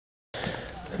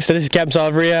So this is Captain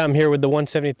Salaverria. I'm here with the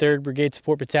 173rd Brigade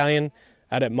Support Battalion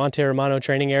out at Monte Romano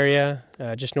training area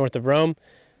just north of Rome.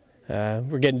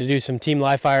 We're getting to do some team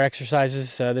live fire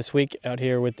exercises this week out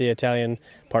here with the Italian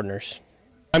partners.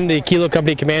 I'm the Kilo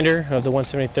Company Commander of the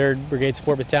 173rd Brigade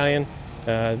Support Battalion.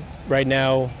 Right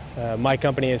now my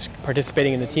company is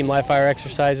participating in the team live fire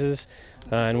exercises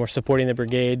and we're supporting the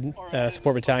Brigade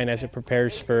Support Battalion as it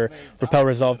prepares for Repel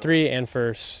Resolve II and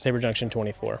for Sabre Junction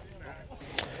 24.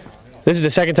 This is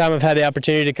the second time I've had the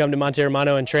opportunity to come to Monte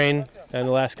Romano and train in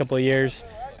the last couple of years.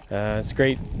 It's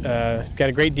great. Got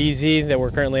a great DZ that we're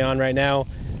currently on right now.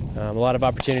 A lot of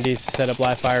opportunities to set up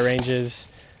live fire ranges,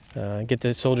 get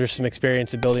the soldiers some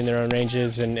experience of building their own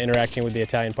ranges and interacting with the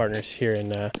Italian partners here in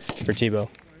Vertibo.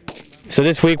 So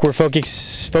this week we're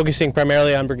focusing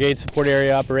primarily on Brigade Support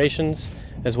Area operations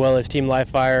as well as team live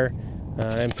fire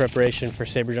in preparation for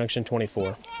Sabre Junction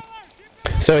 24.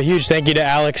 So a huge thank you to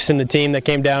Alex and the team that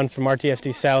came down from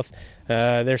RTSD South.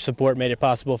 Their support made it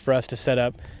possible for us to set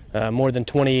up more than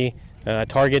 20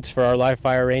 targets for our live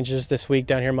fire ranges this week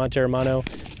down here in Monte Romano.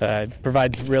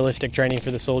 Provides realistic training for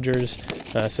the soldiers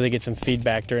so they get some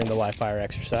feedback during the live fire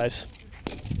exercise.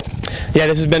 Yeah,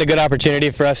 this has been a good opportunity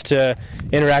for us to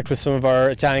interact with some of our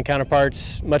Italian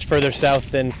counterparts much further south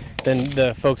than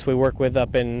the folks we work with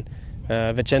up in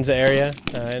Vicenza area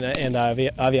and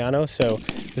Aviano. So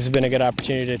this has been a good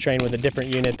opportunity to train with a different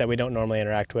unit that we don't normally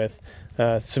interact with.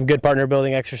 Some good partner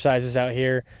building exercises out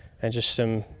here and just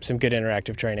some good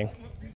interactive training.